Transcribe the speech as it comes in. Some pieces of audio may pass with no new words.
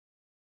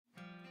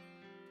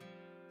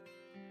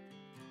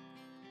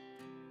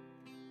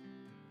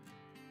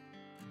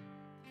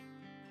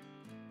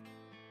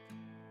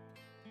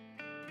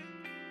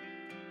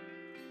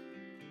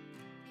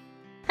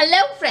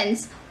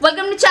friends,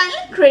 welcome to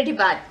channel Creative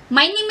Art.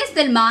 My name is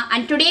Dilma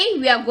and today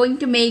we are going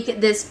to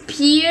make this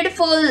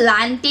beautiful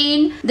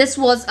lantern. This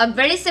was a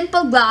very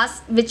simple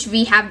glass which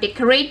we have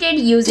decorated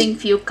using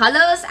few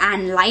colors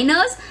and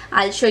liners.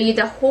 I'll show you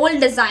the whole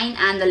design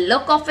and the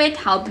look of it,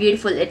 how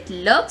beautiful it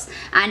looks,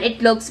 and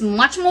it looks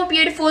much more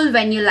beautiful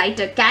when you light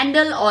a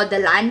candle or the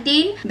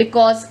lantern,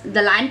 because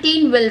the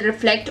lantern will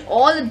reflect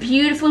all the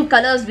beautiful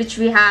colors which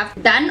we have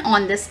done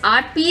on this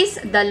art piece.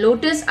 The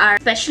lotus are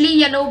especially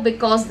yellow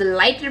because the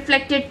light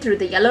reflected through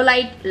the yellow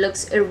light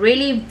looks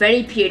really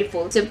very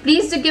beautiful. So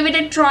please do give it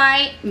a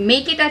try,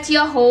 make it at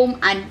your home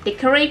and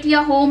decorate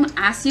your home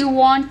as you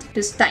want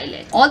to style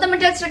it. All the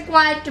materials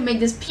required to make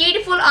this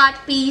beautiful art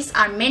piece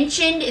are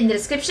mentioned in the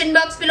description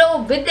box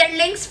below with their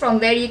links from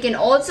where you can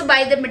also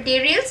buy the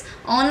materials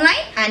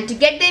online. And to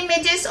get the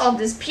images of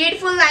this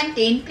beautiful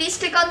lantern, please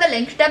click on the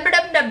link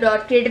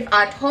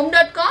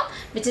www.creativearthome.com,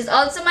 which is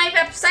also my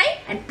website,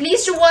 and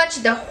please do watch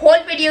the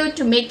whole video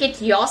to make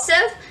it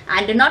yourself.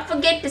 And do not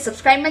forget to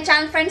subscribe my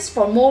channel, friends,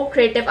 for more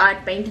creative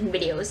art painting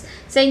videos.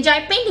 So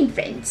enjoy painting,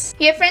 friends.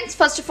 Here friends,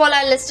 first of all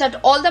I'll list out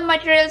all the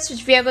materials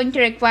which we are going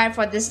to require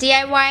for this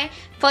DIY.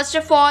 First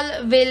of all,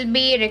 we'll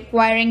be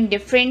requiring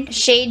different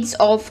shades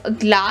of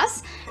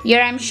glass.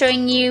 Here I'm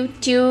showing you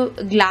two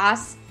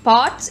glass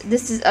pots.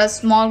 This is a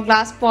small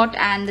glass pot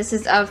and this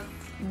is a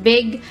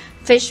big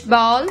fish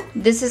bowl.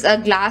 This is a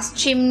glass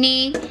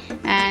chimney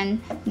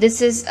and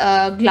this is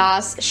a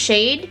glass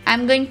shade.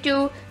 I'm going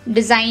to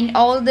design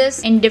all this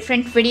in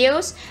different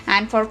videos,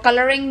 and for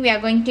coloring we are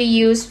going to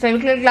use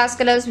Fevicryl glass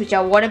colors which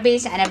are water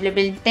based and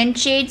available in 10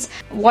 shades.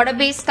 Water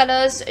based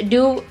colors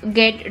do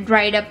get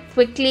dried up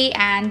quickly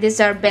and these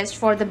are best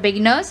for the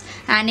beginners,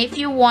 and if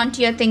you want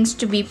your things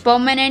to be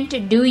permanent,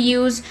 do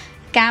use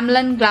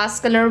Camelon glass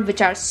color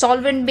which are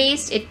solvent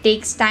based. It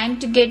takes time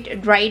to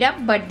get dried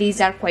up but these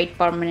are quite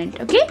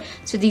permanent. Okay,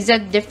 so these are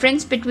the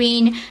difference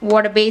between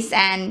water based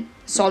and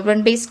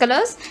solvent based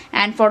colors.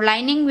 And for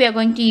lining we are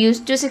going to use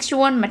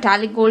 261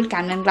 metallic gold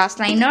Camelon glass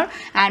liner.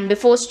 And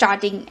before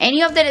starting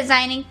any of the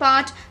designing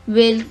part,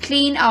 we'll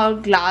clean our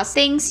glass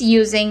things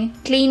using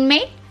Clean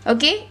Mate.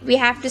 Okay, we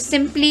have to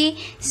simply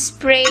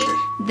spray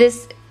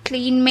this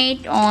Clean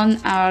Mate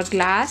on our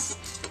glass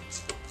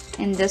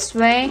in this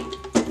way.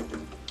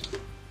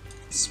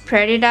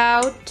 Spread it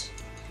out.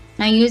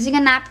 Now using a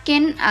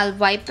napkin, I'll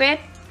wipe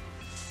it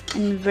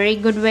in a very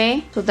good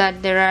way so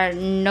that there are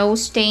no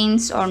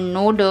stains or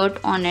no dirt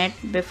on it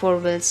before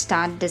we'll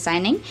start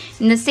designing.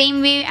 In the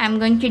same way, I'm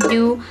going to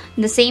do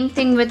the same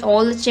thing with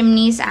all the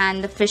chimneys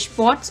and the fish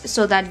pots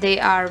so that they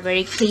are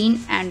very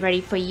clean and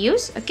ready for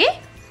use. Okay,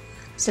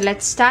 so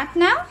let's start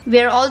now.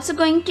 We're also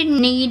going to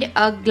need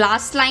a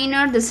glass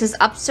liner. This is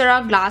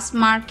Apsara glass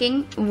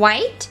marking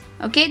white.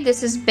 Okay,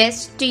 this is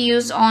best to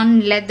use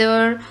on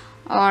leather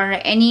or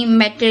any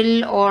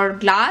metal or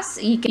glass.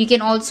 You can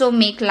also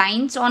make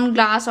lines on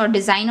glass or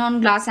design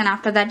on glass and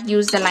after that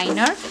use the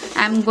liner.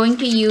 I'm going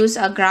to use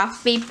a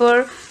graph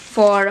paper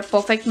for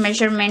perfect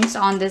measurements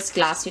on this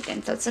glass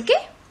utensils.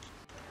 Okay,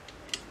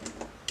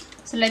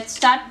 so let's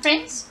start,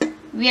 friends.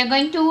 We are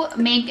going to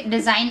make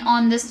design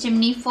on this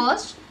chimney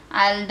first.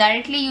 I'll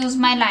directly use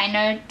my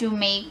liner to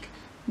make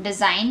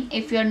design.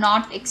 If you're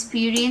not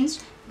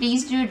experienced,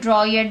 please do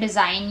draw your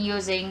design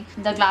using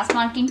the glass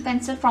marking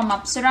pencil from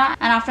Apsara,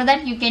 and after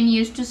that you can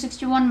use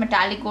 261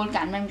 metallic gold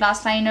Camelon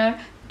glass liner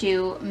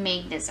to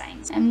make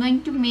designs. I'm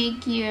going to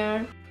make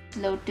here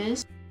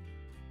lotus.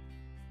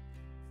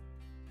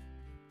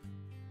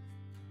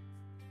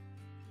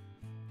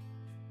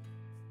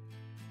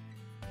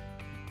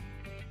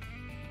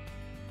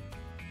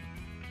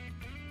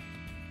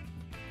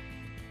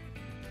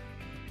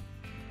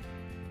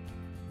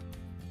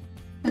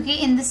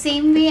 Okay, in the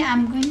same way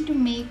I'm going to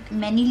make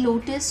many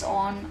lotus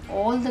on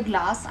all the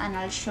glass and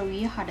I'll show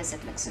you how does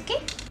it looks. Okay,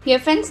 here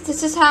friends,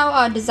 this is how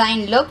our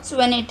design looks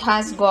when it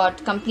has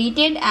got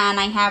completed, and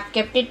I have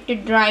kept it to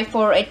dry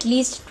for at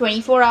least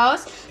 24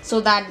 hours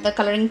so that the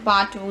coloring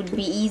part would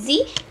be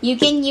easy. You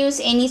can use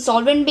any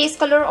solvent based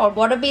color or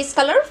water based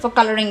color for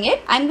coloring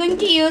it. I'm going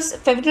to use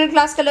Fevicryl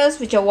glass colors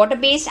which are water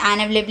based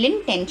and available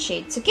in 10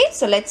 shades. Okay,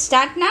 so let's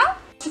start now.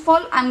 First of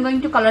all, I'm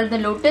going to color the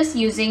lotus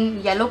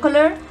using yellow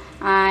color,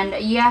 and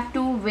you have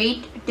to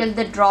wait till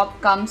the drop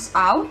comes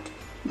out,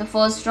 the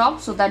first drop,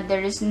 so that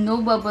there is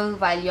no bubble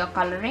while you're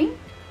coloring.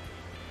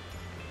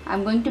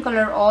 I'm going to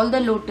color all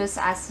the lotus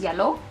as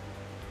yellow.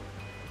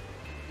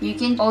 You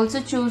can also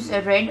choose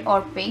a red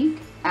or pink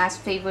as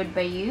favored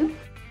by you.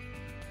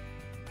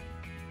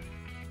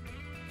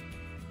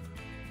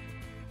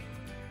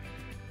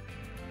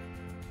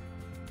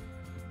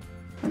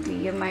 Okay,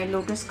 here my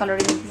lotus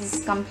coloring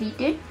is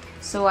completed,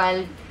 so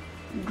I'll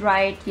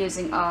dry it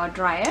using a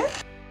dryer.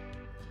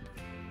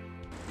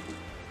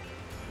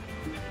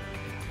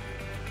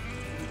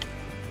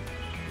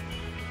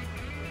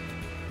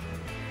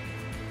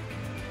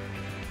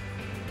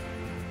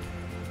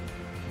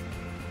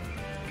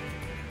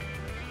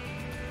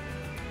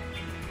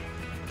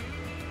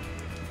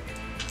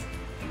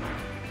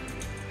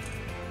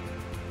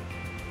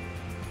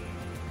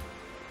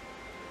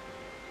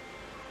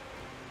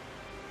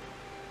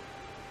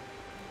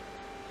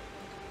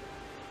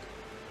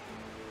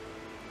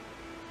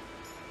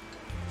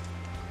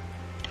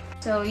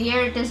 So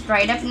here it is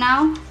dried up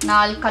now. Now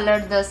I'll color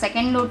the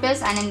second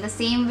lotus, and in the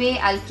same way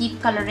I'll keep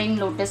coloring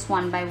lotus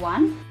one by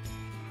one.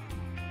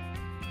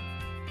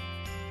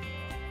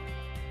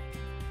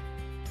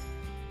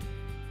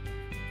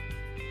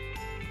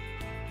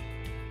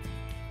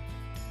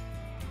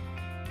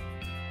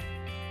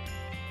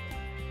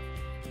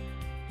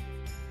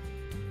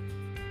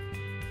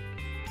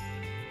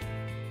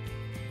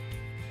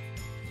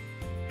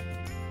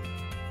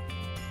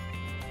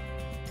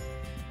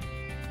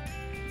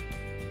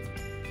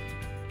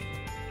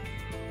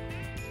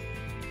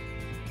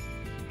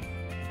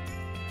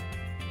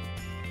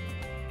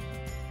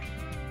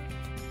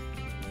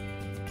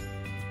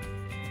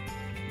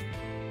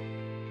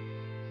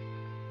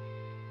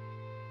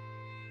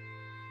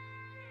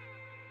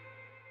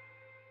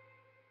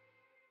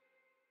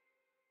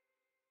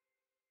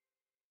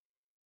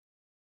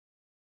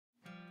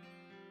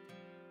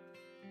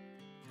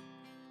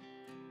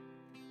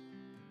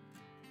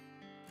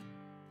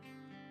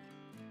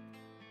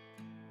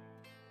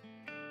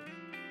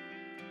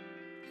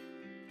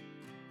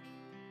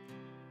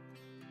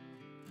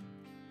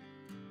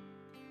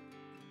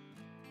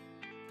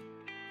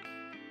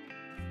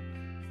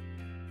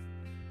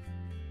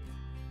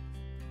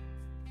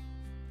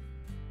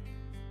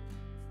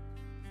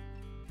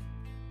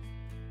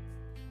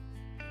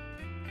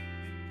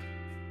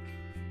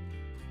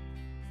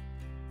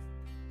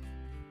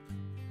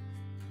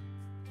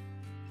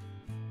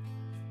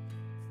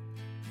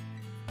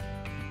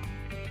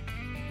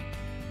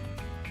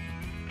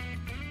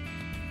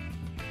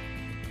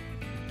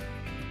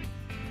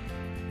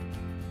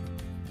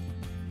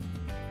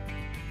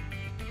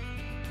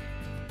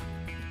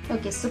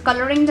 Okay, so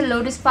coloring the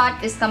lotus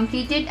part is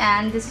completed,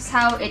 and this is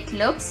how it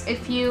looks.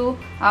 If you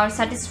are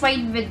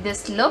satisfied with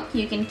this look,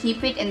 you can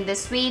keep it in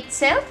this way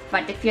itself,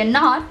 but if you're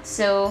not,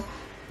 so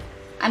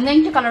I'm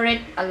going to color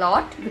it a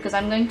lot because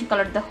I'm going to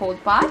color the whole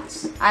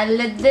parts. I'll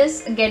let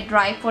this get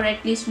dry for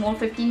at least more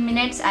 15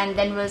 minutes and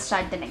then we'll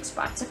start the next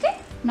parts, okay?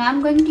 Now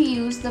I'm going to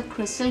use the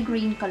crystal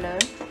green color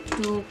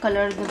to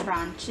color the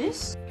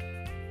branches.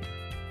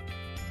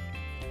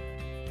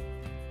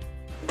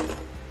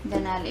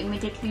 Then I'll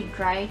immediately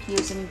dry it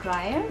using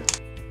dryer.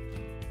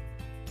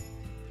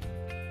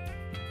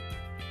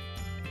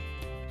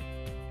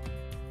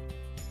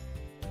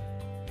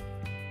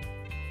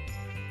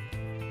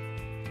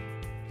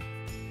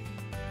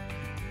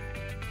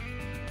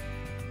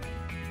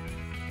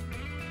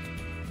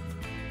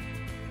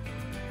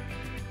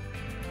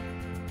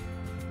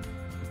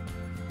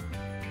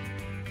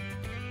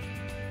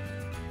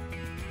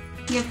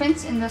 Here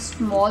friends, in the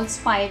small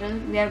spiral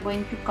we are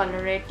going to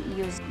color it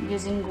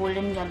using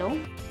golden yellow,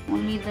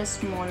 only the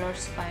smaller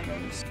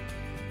spirals.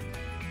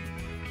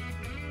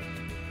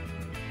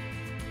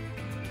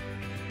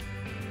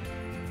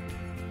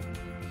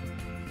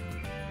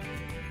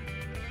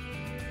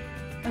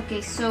 Okay,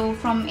 so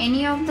from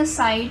any of the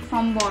side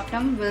from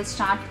bottom we'll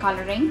start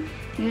coloring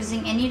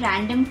using any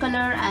random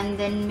color and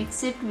then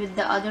mix it with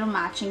the other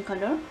matching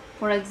color.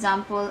 For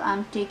example,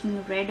 I'm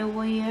taking red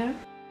over here.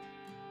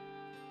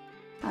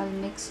 I'll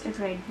mix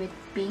red with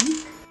pink.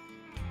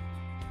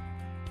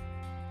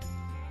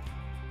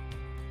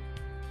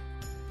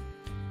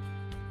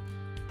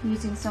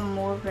 Using some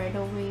more red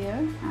over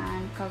here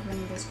and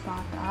covering this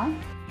part up.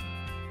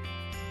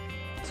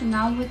 So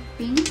now with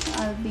pink,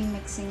 I'll be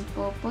mixing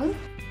purple.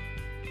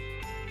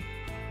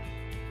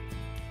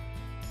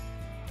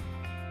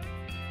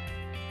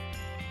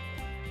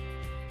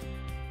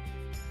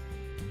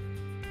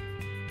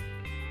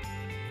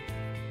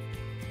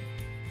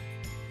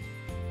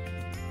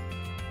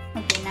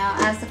 Okay, now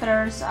as the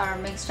colors are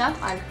mixed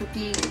up, I'll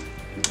quickly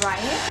dry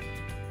it.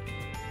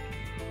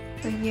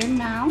 So here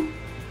now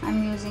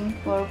I'm using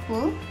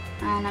purple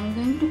and I'm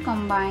going to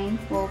combine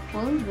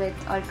purple with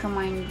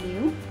ultramarine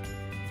blue.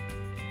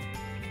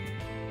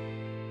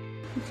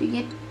 If you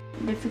get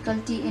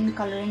difficulty in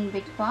coloring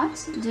big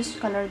parts, just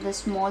color the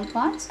small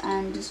parts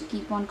and just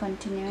keep on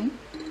continuing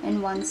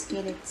in one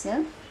scale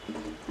itself.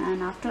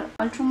 And after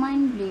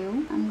ultramarine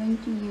blue, I'm going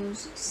to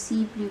use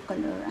sea blue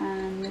color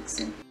and mix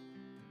it.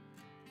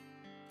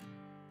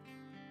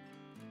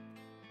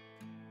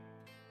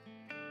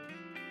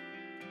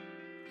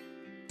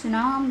 So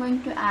now I'm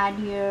going to add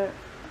here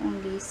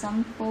only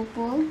some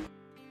purple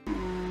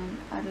and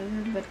a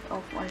little bit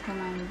of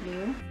ultramarine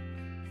blue,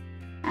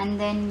 and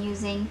then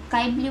using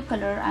sky blue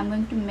color I'm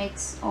going to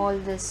mix all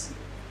these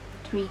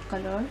three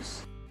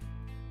colors.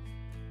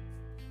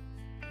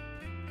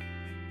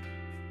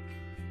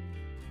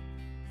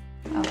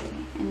 Okay,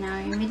 and now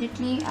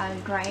immediately I'll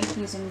dry it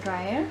using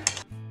dryer.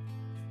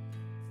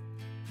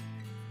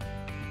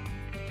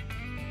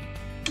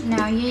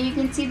 Now here you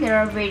can see there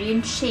are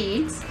variant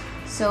shades.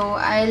 So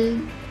I'll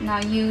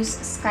now use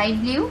sky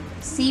blue,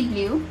 sea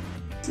blue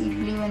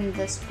in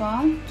this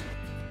part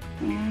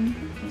and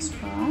this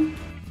part,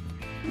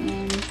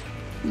 and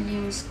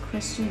use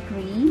crystal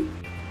green,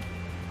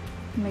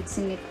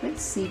 mixing it with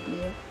sea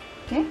blue.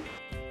 Okay.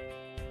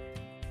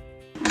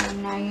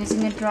 And now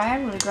using a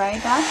dryer, we'll dry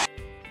it up.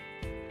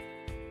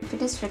 If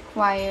it is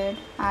required,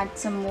 add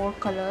some more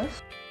colors.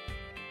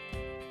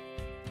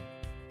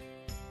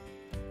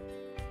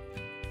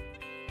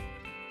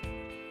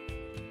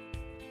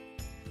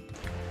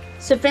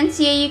 So friends,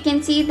 here you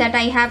can see that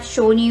I have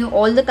shown you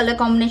all the color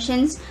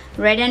combinations: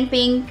 red and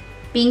pink,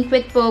 pink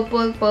with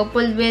purple,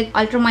 purple with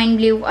ultramarine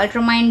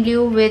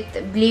blue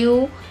with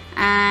blue,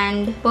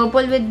 and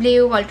purple with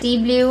blue, or sea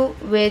blue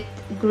with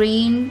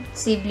green,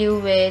 sea blue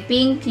with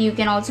pink. You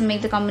can also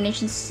make the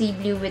combination sea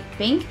blue with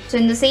pink. So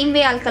in the same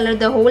way, I'll color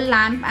the whole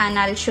lamp and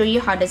I'll show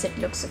you how does it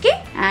looks.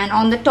 Okay, and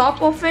on the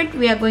top of it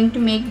we are going to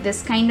make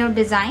this kind of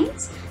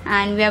designs,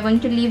 and we are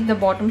going to leave the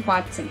bottom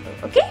part simple.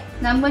 Okay,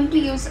 now I'm going to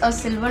use a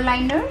silver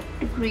liner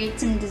to create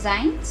some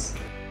designs.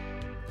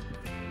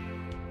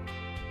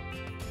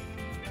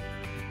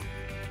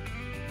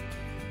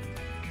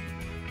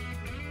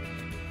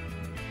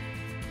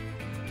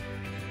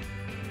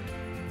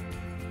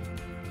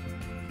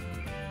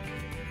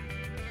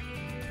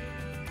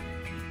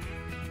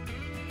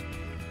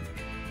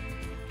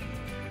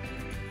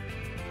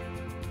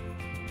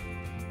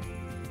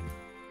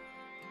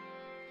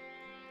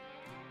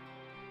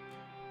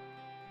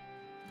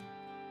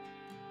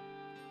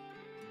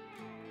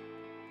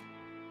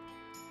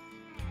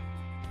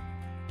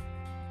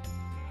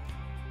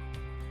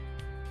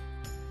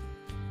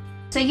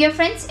 So here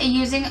friends,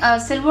 using a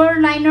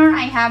silver liner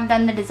I have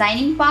done the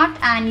designing part,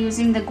 and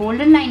using the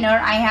golden liner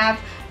I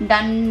have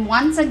done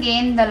once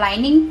again the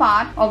lining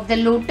part of the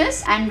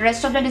lotus and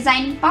rest of the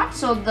designing part,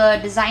 so the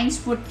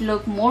designs would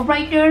look more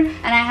brighter.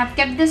 And I have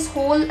kept this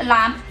whole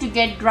lamp to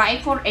get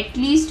dry for at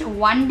least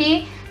 1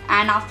 day,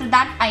 and after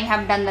that I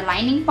have done the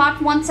lining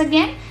part once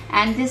again,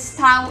 and this is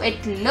how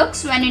it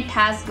looks when it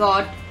has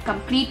got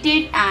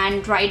completed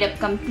and dried up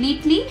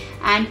completely.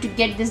 And to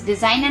get this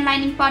design and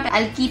lining part,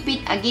 I'll keep it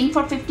again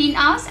for 15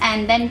 hours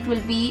and then it will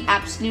be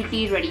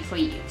absolutely ready for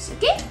use.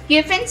 Okay,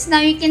 here friends, now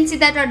you can see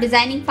that our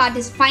designing part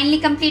is finally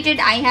completed.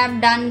 I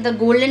have done the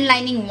golden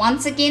lining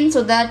once again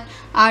so that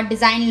our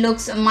design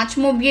looks much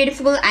more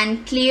beautiful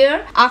and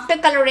clear. After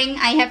coloring,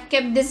 I have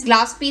kept this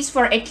glass piece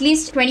for at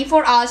least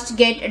 24 hours to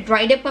get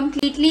dried up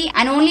completely,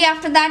 and only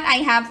after that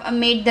I have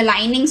made the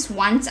linings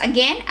once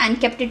again and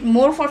kept it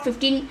more for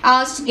 15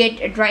 hours to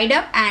get dried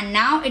up, and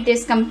now it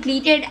is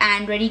completed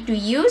and ready to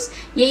use.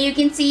 Here you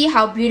can see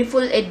how beautiful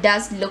it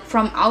does look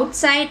from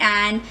outside,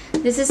 and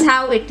this is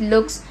how it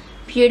looks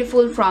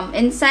beautiful from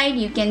inside.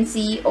 You can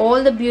see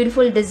all the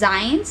beautiful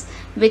designs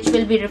which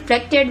will be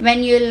reflected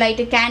when you light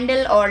a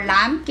candle or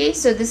lamp. Okay,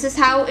 so this is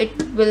how it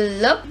will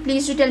look.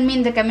 Please do tell me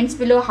in the comments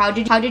below how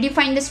did you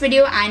find this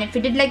video, and if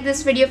you did like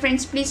this video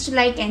friends, please do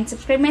like and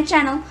subscribe my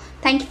channel.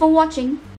 Thank you for watching.